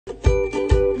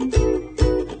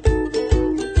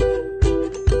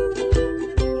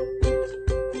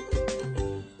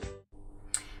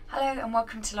and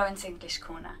welcome to Lauren's English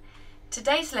Corner.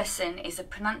 Today's lesson is a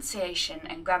pronunciation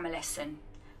and grammar lesson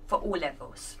for all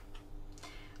levels.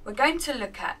 We're going to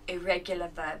look at irregular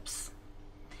verbs.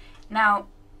 Now,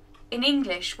 in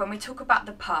English, when we talk about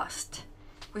the past,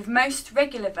 with most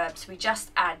regular verbs we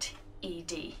just add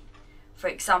ed. For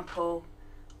example,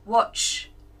 watch,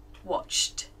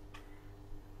 watched.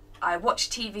 I watch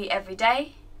TV every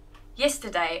day.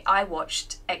 Yesterday I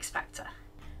watched X Factor.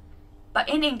 But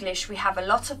in English we have a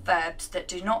lot of verbs that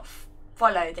do not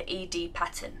follow the ed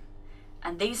pattern,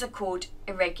 and these are called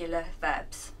irregular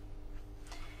verbs.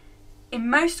 In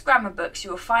most grammar books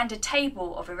you will find a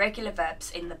table of irregular verbs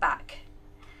in the back,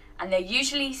 and they're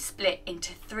usually split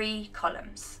into 3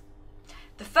 columns.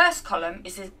 The first column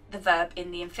is the verb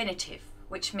in the infinitive,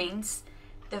 which means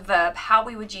the verb how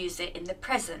we would use it in the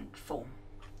present form.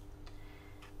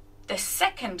 The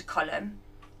second column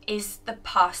is the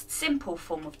past simple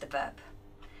form of the verb.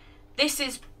 This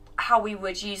is how we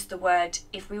would use the word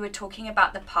if we were talking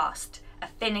about the past, a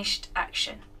finished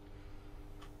action.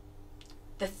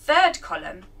 The third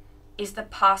column is the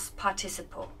past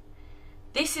participle.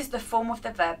 This is the form of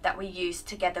the verb that we use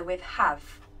together with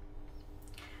have.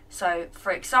 So,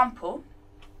 for example,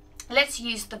 let's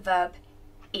use the verb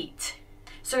eat.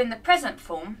 So in the present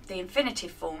form, the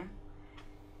infinitive form,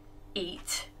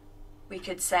 eat, we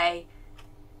could say,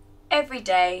 every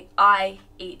day I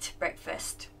eat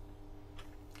breakfast.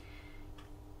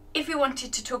 If we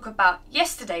wanted to talk about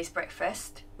yesterday's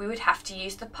breakfast, we would have to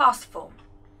use the past form,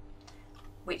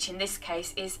 which in this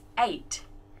case is ate.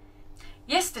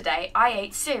 Yesterday I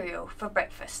ate cereal for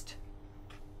breakfast.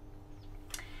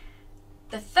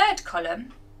 The third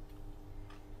column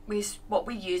is what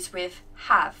we use with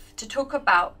have to talk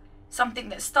about something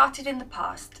that started in the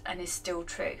past and is still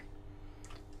true,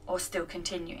 or still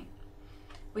continuing.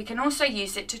 We can also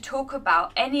use it to talk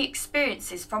about any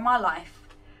experiences from our life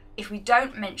if we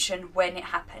don't mention when it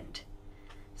happened.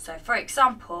 So for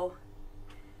example,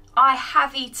 I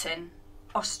have eaten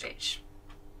ostrich.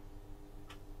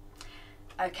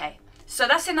 Okay, so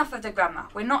that's enough of the grammar.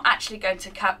 We're not actually going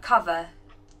to cover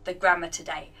the grammar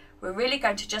today. We're really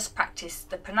going to just practice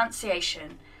the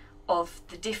pronunciation of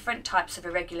the different types of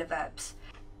irregular verbs.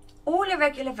 All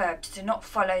irregular verbs do not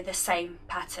follow the same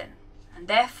pattern, and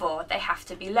therefore they have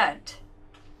to be learnt.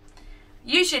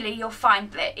 Usually you'll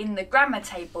find that in the grammar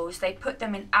tables they put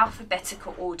them in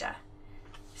alphabetical order,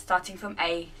 starting from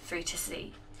A through to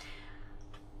Z.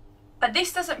 But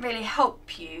this doesn't really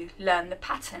help you learn the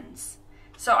patterns.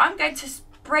 So I'm going to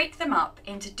break them up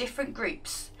into different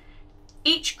groups.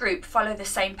 Each group follow the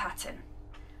same pattern.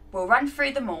 We'll run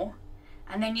through them all,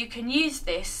 and then you can use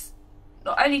this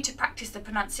not only to practice the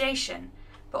pronunciation,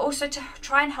 but also to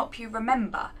try and help you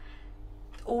remember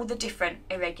all the different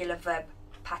irregular verb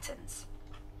patterns.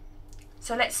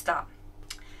 So let's start.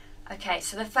 Okay,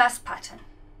 so the first pattern.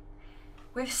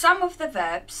 With some of the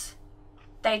verbs,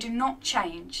 they do not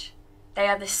change. They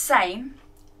are the same,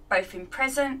 both in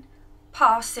present,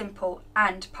 past simple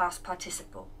and past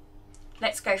participle.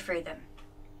 Let's go through them.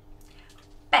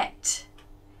 Bet,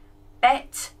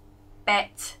 bet,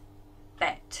 bet,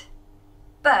 bet.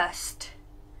 Burst,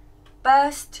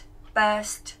 burst,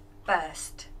 burst,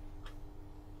 burst.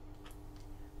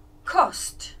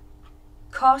 Cost,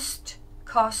 cost,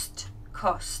 cost,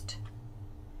 cost.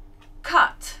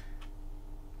 Cut,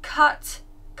 cut,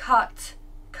 cut,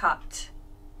 cut.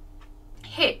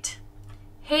 Hit,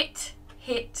 hit,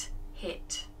 hit,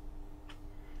 hit.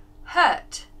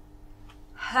 Hurt,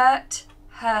 hurt,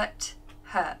 hurt,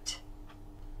 hurt.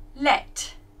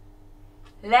 Let,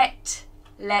 let,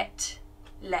 let,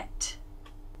 let.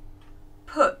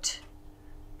 Put,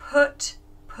 put,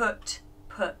 put,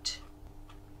 put.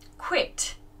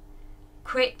 Quit,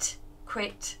 quit,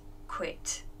 quit,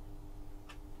 quit.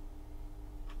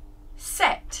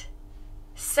 Set,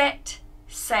 set,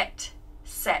 set,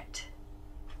 set.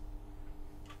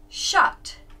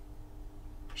 Shut,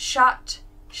 shut,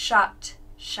 shut,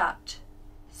 shut.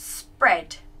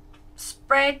 Spread,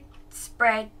 spread,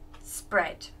 spread,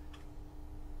 spread.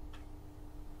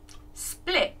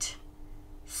 Split,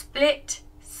 split,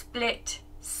 split,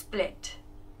 split.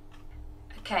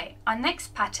 Okay, our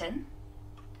next pattern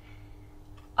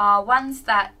are ones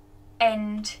that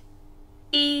end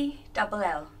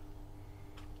E-double-L.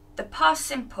 The past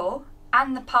simple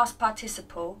and the past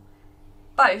participle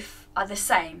both are the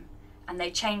same, and they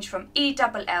change from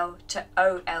E-double-L to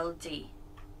O-L-D.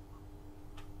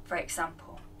 For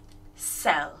example,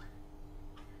 sell,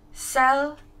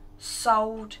 sell,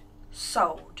 sold,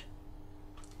 sold.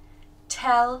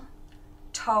 Tell,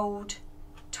 told,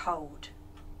 told.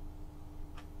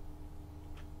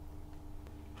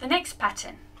 The next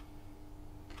pattern.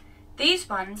 These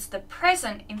ones, the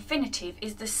present infinitive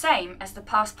is the same as the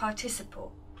past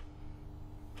participle.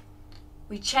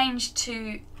 We change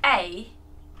to a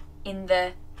in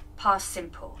the past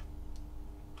simple.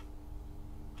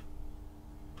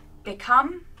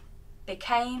 Become,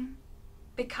 became,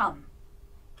 become.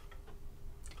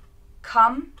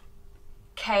 Come,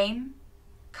 came,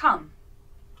 come.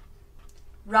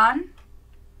 Run,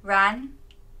 ran,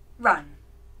 run.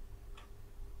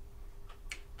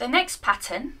 The next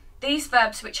pattern, these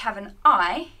verbs which have an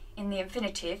I in the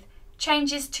infinitive,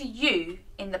 changes to you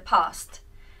in the past.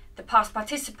 The past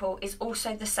participle is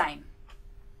also the same.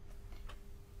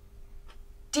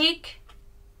 Dig,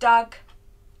 dug,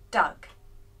 dug.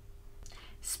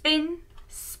 Spin,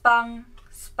 spun,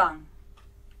 spun.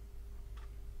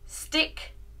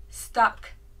 Stick,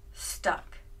 stuck,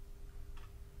 stuck.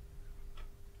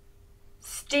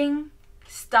 Sting,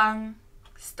 stung,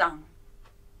 stung.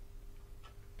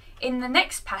 In the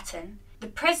next pattern, the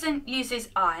present uses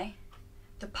I,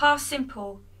 the past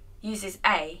simple uses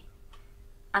a,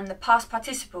 and the past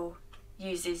participle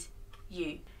uses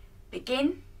you.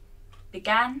 Begin,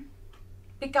 began,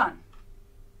 begun.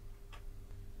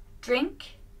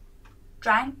 Drink,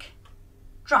 drank,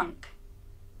 drunk.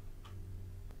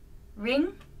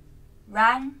 Ring,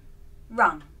 rang,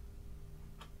 rung.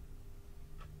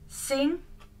 Sing,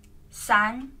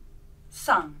 sang,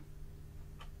 sung.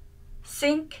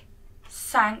 Sink,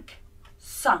 sank,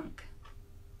 sunk.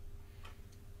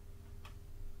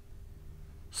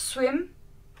 Swim,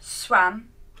 swam,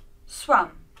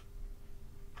 swum.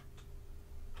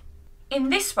 In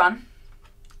this one,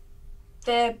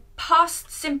 the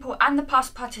past simple and the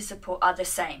past participle are the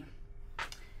same.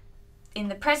 In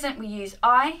the present we use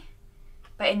I,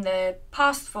 but in the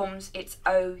past forms it's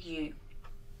OU.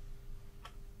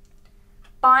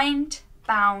 Bind,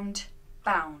 bound,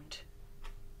 bound.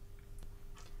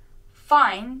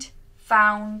 Find,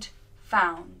 found,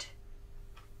 found.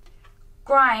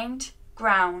 Grind,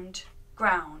 ground,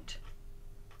 ground.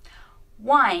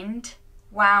 Wind,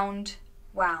 wound,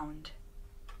 wound.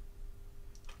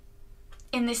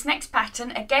 In this next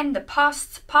pattern, again the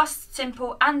past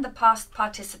simple and the past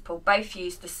participle both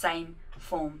use the same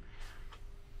form.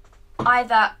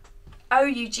 Either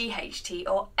OUGHT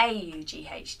or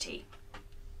AUGHT.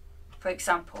 For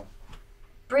example,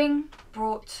 bring,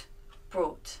 brought,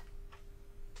 brought.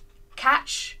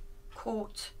 Catch,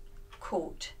 caught,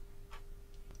 caught.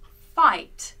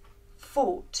 Fight,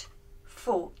 fought,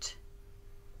 fought.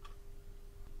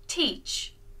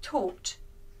 Teach, taught,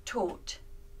 taught.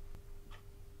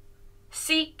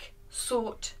 Seek,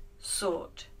 sought,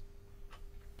 sought.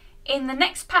 In the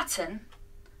next pattern,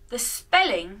 the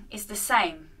spelling is the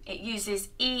same. It uses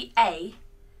EA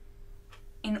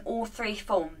in all three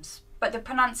forms, but the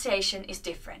pronunciation is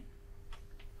different.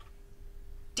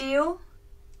 Deal,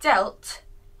 dealt,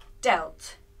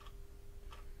 dealt.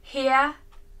 Hear,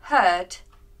 heard,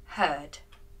 heard.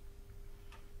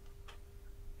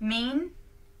 Mean,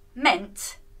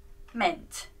 meant,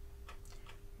 meant.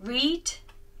 Read,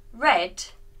 read,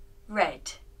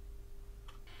 read.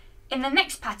 In the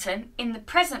next pattern, in the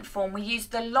present form we use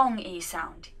the long E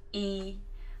sound, E,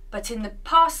 but in the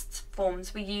past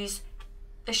forms we use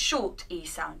the short E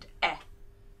sound, E.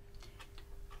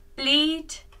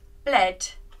 Bleed, bled,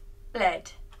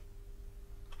 bled.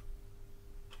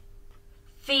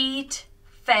 Feed,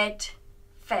 fed,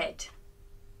 fed.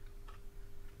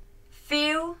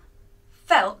 Feel,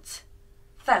 felt,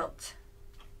 felt.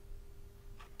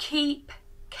 Keep,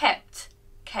 kept,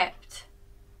 kept.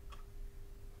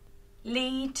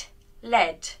 Lead,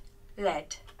 led,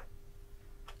 led.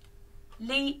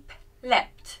 Leap,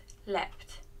 leapt,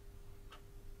 leapt.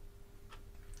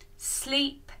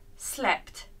 Sleep,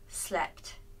 slept,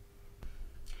 slept.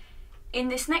 In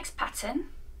this next pattern,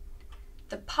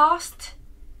 the past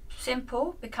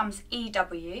simple becomes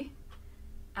EW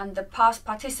and the past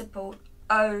participle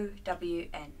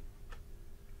OWN.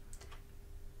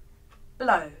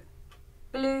 Blow,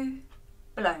 blew,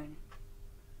 blown.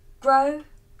 Grow,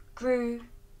 grew,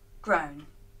 grown.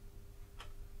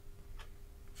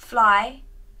 Fly,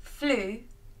 flew,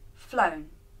 flown.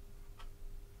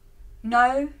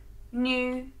 Know,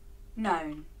 knew,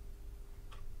 known.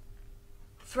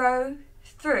 Throw,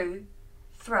 threw,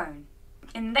 thrown.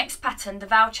 In the next pattern, the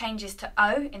vowel changes to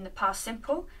O in the past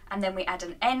simple, and then we add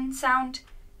an N sound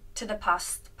to the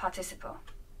past participle.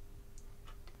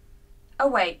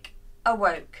 Awake,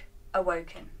 awoke,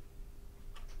 awoken.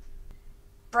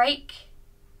 Break,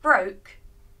 broke,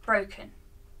 broken.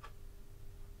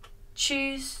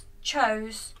 Choose,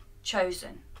 chose,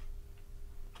 chosen.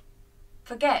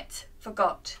 Forget,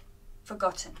 forgot,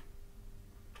 forgotten.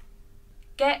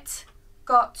 Get,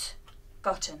 got,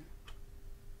 gotten.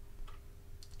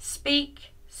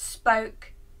 speak,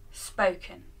 spoke,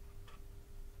 spoken.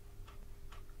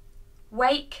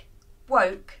 Wake,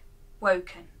 woke,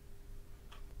 woken.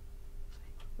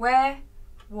 Wear,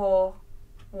 wore,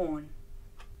 worn.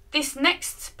 This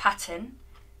next pattern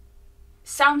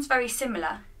sounds very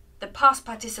similar. The past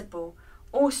participle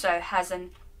also has an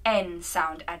N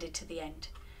sound added to the end.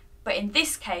 But in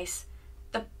this case,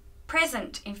 the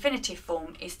present infinitive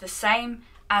form is the same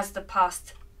as the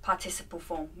past participle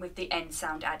form with the N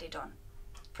sound added on.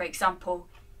 For example,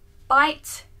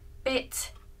 bite,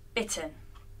 bit, bitten.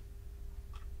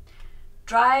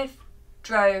 Drive,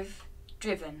 drove,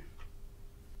 driven.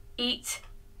 Eat,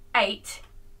 ate,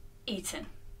 eaten.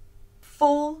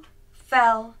 Fall,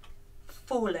 fell,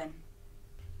 fallen.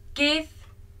 Give,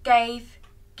 gave,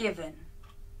 given.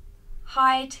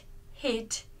 Hide,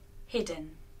 hid,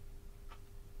 hidden.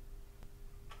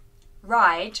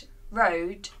 Ride,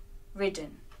 rode,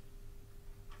 ridden.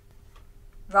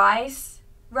 Rise,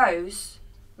 rose,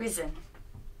 risen.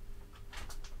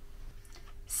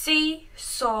 See,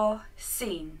 saw,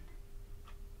 seen.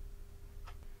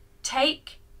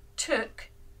 Take, took,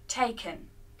 taken.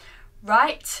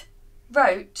 Write,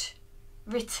 wrote,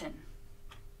 written.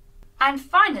 And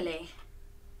finally,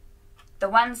 the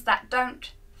ones that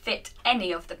don't fit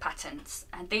any of the patterns,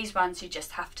 and these ones you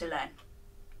just have to learn.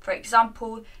 For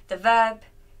example, the verb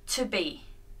to be.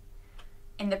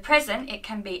 In the present, it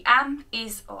can be am,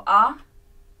 is, or are.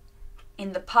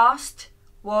 In the past,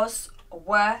 was or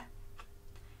were.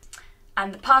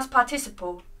 And the past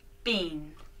participle,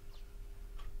 been.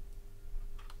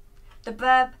 The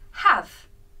verb have.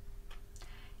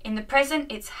 In the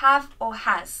present, it's have or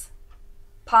has.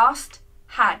 Past,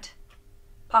 had.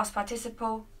 Past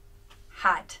participle,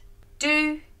 had.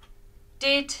 Do,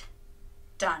 did,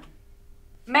 done.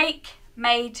 Make,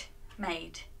 made,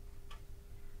 made.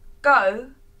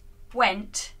 Go,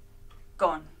 went,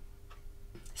 gone.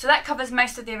 So that covers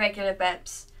most of the irregular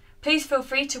verbs. Please feel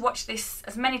free to watch this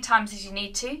as many times as you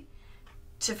need to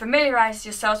familiarise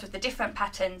yourselves with the different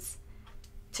patterns,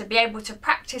 to be able to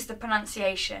practice the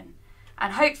pronunciation,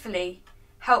 and hopefully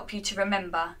help you to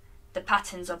remember the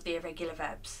patterns of the irregular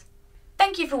verbs.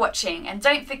 Thank you for watching, and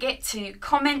don't forget to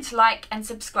comment, like and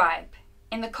subscribe.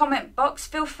 In the comment box,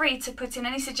 feel free to put in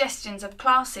any suggestions of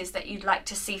classes that you'd like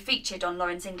to see featured on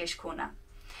Lauren's English Corner.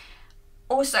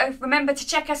 Also, remember to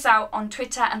check us out on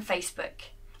Twitter and Facebook.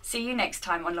 See you next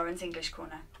time on Lauren's English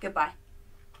Corner. Goodbye.